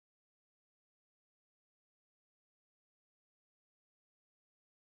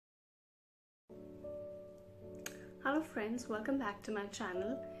Hello friends, welcome back to my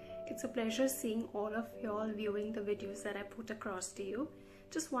channel. It's a pleasure seeing all of y'all viewing the videos that I put across to you.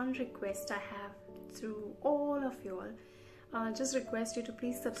 Just one request I have through all of y'all. Just request you to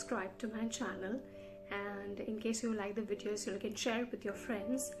please subscribe to my channel, and in case you like the videos, you can share it with your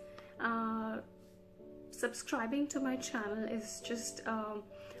friends. Subscribing to my channel is just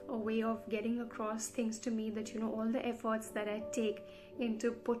a way of getting across things to me that all the efforts that I take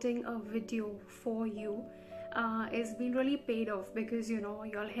into putting a video for you is been really paid off, because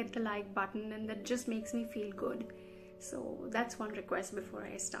y'all hit the like button and that just makes me feel good. So that's one request before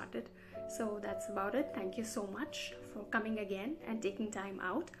I started. So that's about it. Thank you so much for coming again and taking time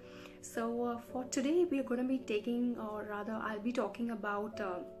out. So for today we are going to be taking, or rather I'll be talking about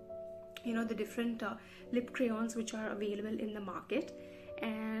the different lip crayons which are available in the market,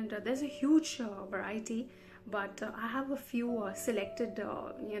 and there's a huge variety, but I have a few selected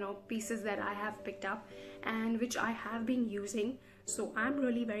pieces that I have picked up and which I have been using, so I'm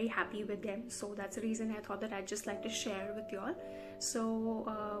really very happy with them. So that's the reason I thought that I'd just like to share with y'all.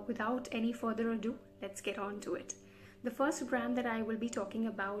 So without any further ado, let's get on to it. The first brand that I will be talking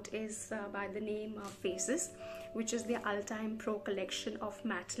about is by the name of Faces, which is the Ultime Pro collection of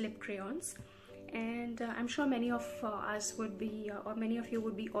matte lip crayons. And I'm sure many of us would be, or many of you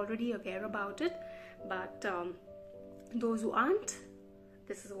would be already aware about it, but those who aren't,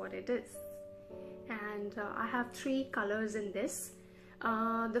 this is what it is. And I have three colors in this.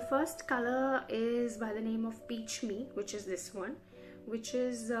 The first color is by the name of Peach Me, which is this one, which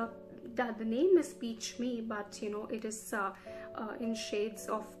is the name is Peach Me, but it is in shades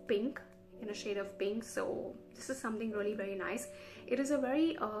of pink, in a shade of pink. So this is something really very nice. It is a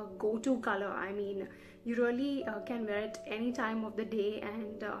very go-to color. I mean, you really can wear it any time of the day,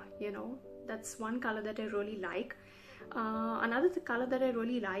 and that's one color that I really like. Another color that I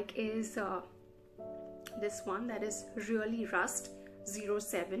really like is this one, that is Really Rust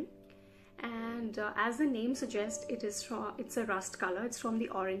 07. And as the name suggests, it's a rust color. It's from the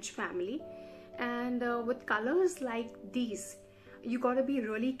orange family, and with colors like these, you got to be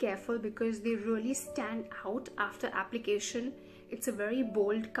really careful because they really stand out after application. It's a very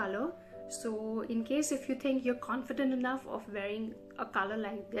bold color, so in case if you think you're confident enough of wearing a color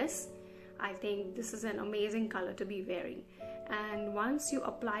like this, I think this is an amazing color to be wearing. And once you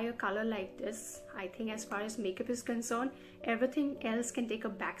apply a color like this, I think as far as makeup is concerned, everything else can take a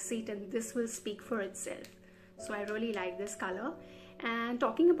backseat and this will speak for itself. So I really like this color. And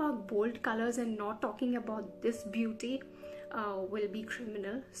talking about bold colors and not talking about this beauty will be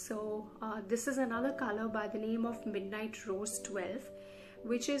criminal. So this is another color by the name of Midnight Rose 12,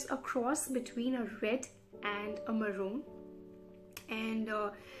 which is a cross between a red and a maroon. And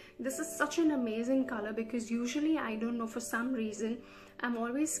this is such an amazing color, because usually, I don't know, for some reason I'm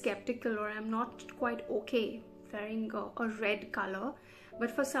always skeptical, or I'm not quite okay wearing a red color,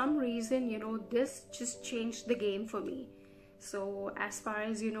 but for some reason this just changed the game for me. So as far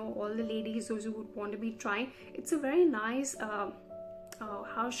as all the ladies, those who would want to be trying, it's a very nice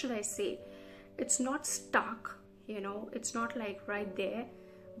how should I say, it's not stark, it's not like right there,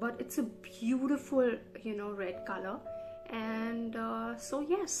 but it's a beautiful red color. And so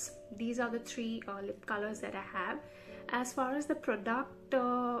yes, these are the three lip colors that I have. As far as the product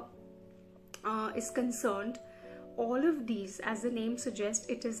is concerned, all of these, as the name suggests,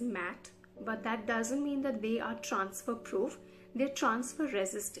 it is matte, but that doesn't mean that they are transfer proof. They're transfer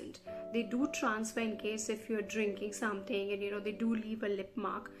resistant. They do transfer in case if you're drinking something and they do leave a lip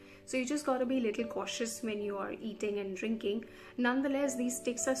mark. So you just got to be a little cautious when you are eating and drinking. Nonetheless, these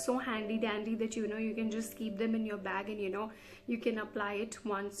sticks are so handy dandy that you can just keep them in your bag, and you can apply it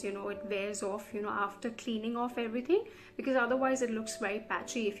once it wears off, after cleaning off everything, because otherwise it looks very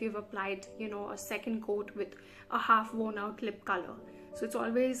patchy if you've applied a second coat with a half worn out lip color. So it's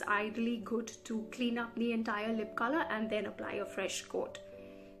always ideally good to clean up the entire lip color and then apply a fresh coat.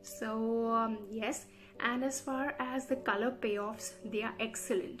 So yes, and as far as the color payoffs, they are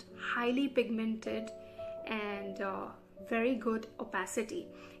excellent, highly pigmented, and very good opacity.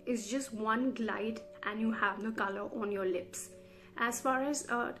 It's just one glide and you have the color on your lips. As far as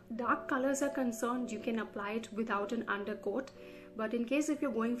dark colors are concerned, you can apply it without an undercoat, but in case if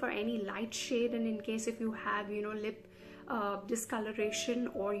you're going for any light shade, and in case if you have lip discoloration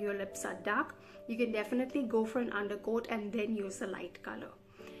or your lips are dark, you can definitely go for an undercoat and then use the light color.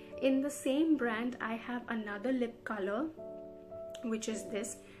 In the same brand, I have another lip color, which is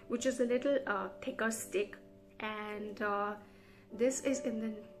this, which is a little thicker stick, and this is in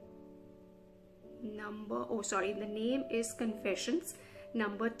the the name is Confessions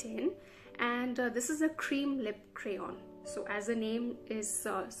number 10, and this is a cream lip crayon. So as the name is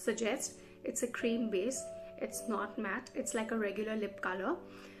suggests, it's a cream base. It's not matte, it's like a regular lip color,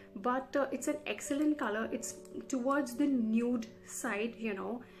 but it's an excellent color. It's towards the nude side, you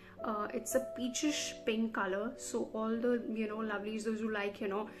know. It's a peachish pink color, so all the, you know, lovelies, those who like, you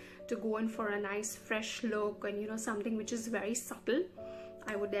know, to go in for a nice fresh look and, you know, something which is very subtle,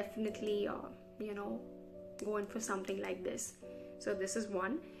 I would definitely you know, go in for something like this. So this is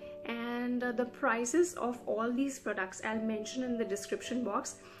one. And the prices of all these products I'll mention in the description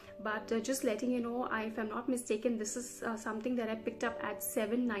box, but just letting you know, if I'm not mistaken, this is something that I picked up at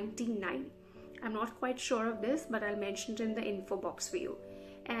 $7.99. I'm not quite sure of this, but I'll mention it in the info box for you.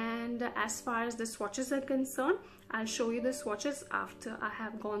 And as far as the swatches are concerned, I'll show you the swatches after I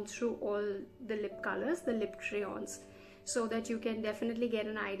have gone through all the lip colors, the lip crayons, so that you can definitely get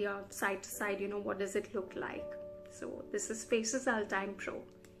an idea side to side, you know, what does it look like. So this is Faces Ultime Pro.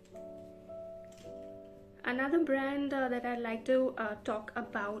 Another brand that I'd like to talk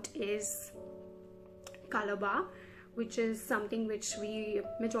about is Colorbar, which is something which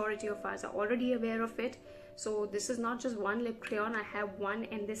majority of us are already aware of it. So this is not just one lip crayon. I have one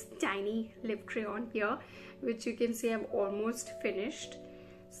in this tiny lip crayon here, which you can see I've almost finished.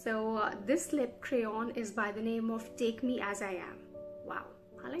 So this lip crayon is by the name of Take Me As I Am. Wow,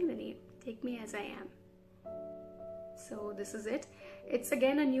 I like the name, Take Me As I Am. So this is it. It's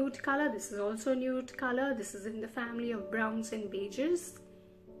again a nude color. This is also a nude color. This is in the family of browns and beiges.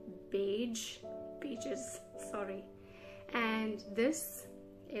 Beiges, sorry. And this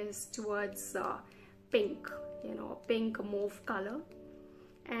is towards pink, you know, pink mauve color.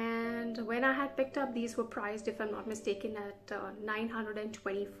 And when I had picked up, these were priced, if I'm not mistaken, at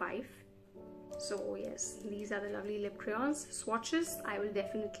 $925. So yes, these are the lovely lip crayons. Swatches I will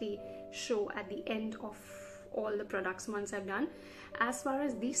definitely show at the end of all the products once I've done. As far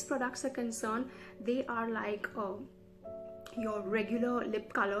as these products are concerned, they are like your regular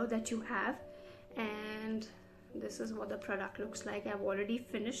lip color that you have, and this is what the product looks like. I've already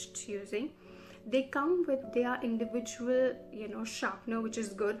finished using. They come with their individual, you know, sharpener, which is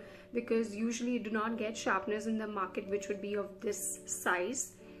good, because usually you do not get sharpeners in the market which would be of this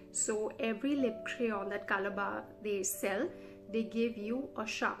size. So every lip crayon that Colorbar they sell, they give you a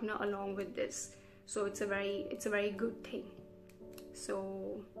sharpener along with this. So it's a very good thing.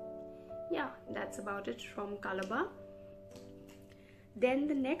 So yeah, that's about it from Colorbar. Then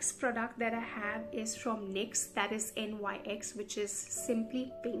the next product that I have is from NYX, that is NYX, which is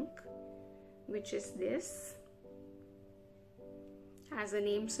Simply Pink, which is this. As the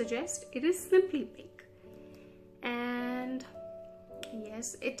name suggests, it is simply pink. And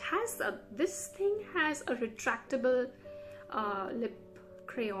yes, it has this thing has a retractable lip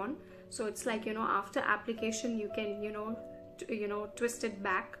crayon. So it's like, you know, after application you can, you know, twist it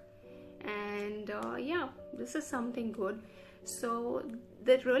back. And yeah, this is something good. So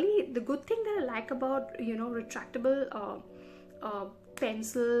the good thing that I like about, you know, retractable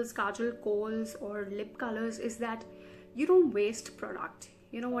pencils, Kaajol, koals or lip colors is that you don't waste product.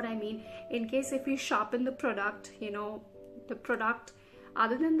 You know what I mean? In case if you sharpen the product, you know, the product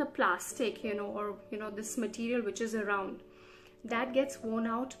other than the plastic, you know, or, you know, this material which is around, that gets worn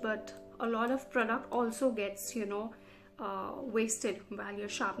out, but a lot of product also gets, you know, wasted while you're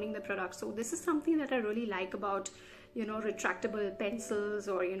sharpening the product. So this is something that I really like about, you know, retractable pencils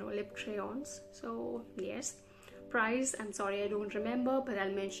or, you know, lip crayons. So yes, price, I'm sorry I don't remember, but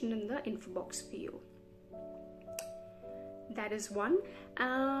I'll mention in the info box for you. That is one.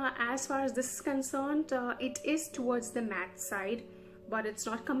 As far as this is concerned, it is towards the matte side, but it's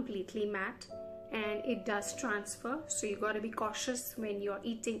not completely matte, and it does transfer, so you got to be cautious when you're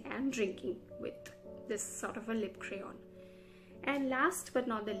eating and drinking with this sort of a lip crayon. And last but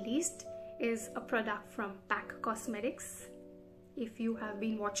not the least is a product from paccosmetics. If you have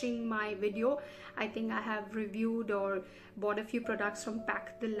been watching my video, I think I have reviewed or bought a few products from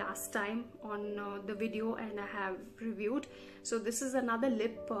Pac the last time on the video, and I have reviewed. So this is another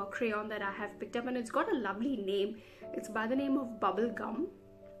lip crayon that I have picked up, and it's got a lovely name. It's by the name of Bubblegum.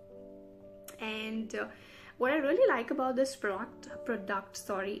 And what I really like about this product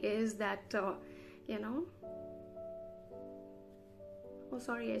is that you know, oh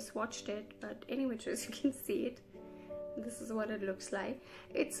sorry, I swatched it, but anyway, as you can see it, this is what it looks like.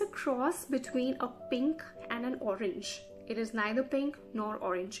 It's a cross between a pink and an orange. It is neither pink nor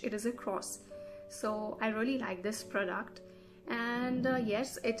orange, it is a cross. So I really like this product. And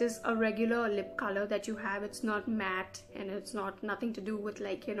yes, it is a regular lip color that you have. It's not matte, and it's not nothing to do with,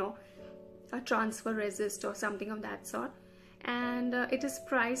 like, you know, a transfer resist or something of that sort. And it is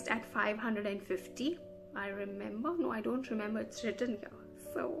priced at $550. I remember, no, I don't remember, it's written here.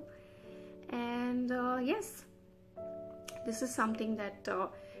 So, and yes, this is something that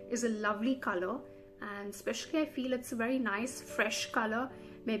is a lovely color. and especially I feel it's a very nice fresh color,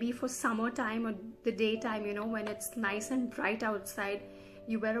 maybe for summertime or the daytime, you know, when it's nice and bright outside.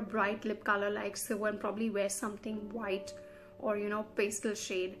 You wear a bright lip color like silver and probably wear something white or, you know, pastel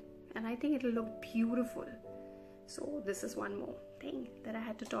shade, and I think it'll look beautiful. So this is one more thing that I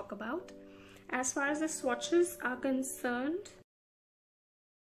had to talk about. As far as the swatches are concerned,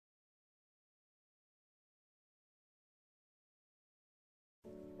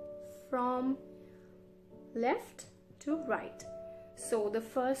 from left to right. So the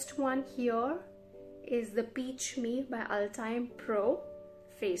first one here is the Peach Me by Ultime Pro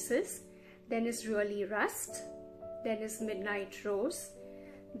Faces. Then is Really Rust. Then is Midnight Rose.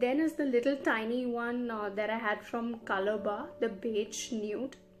 Then is the little tiny one that I had from Colorbar, the Beige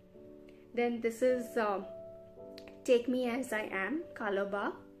Nude. Then this is Take Me As I Am,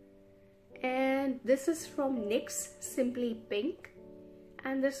 Colorbar. And this is from NYX, Simply Pink.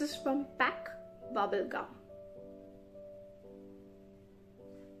 And this is from Pac, Bubblegum.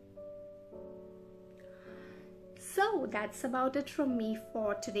 So that's about it from me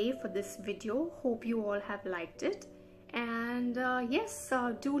for today for this video. Hope you all have liked it. And yes,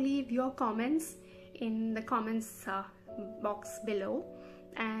 do leave your comments in the comments box below.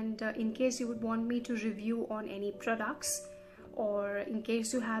 And in case you would want me to review on any products, or in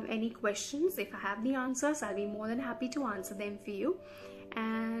case you have any questions, if I have the answers, I'll be more than happy to answer them for you.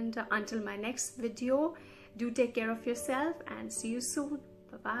 And until my next video, do take care of yourself and see you soon.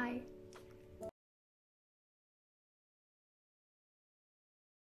 Bye bye.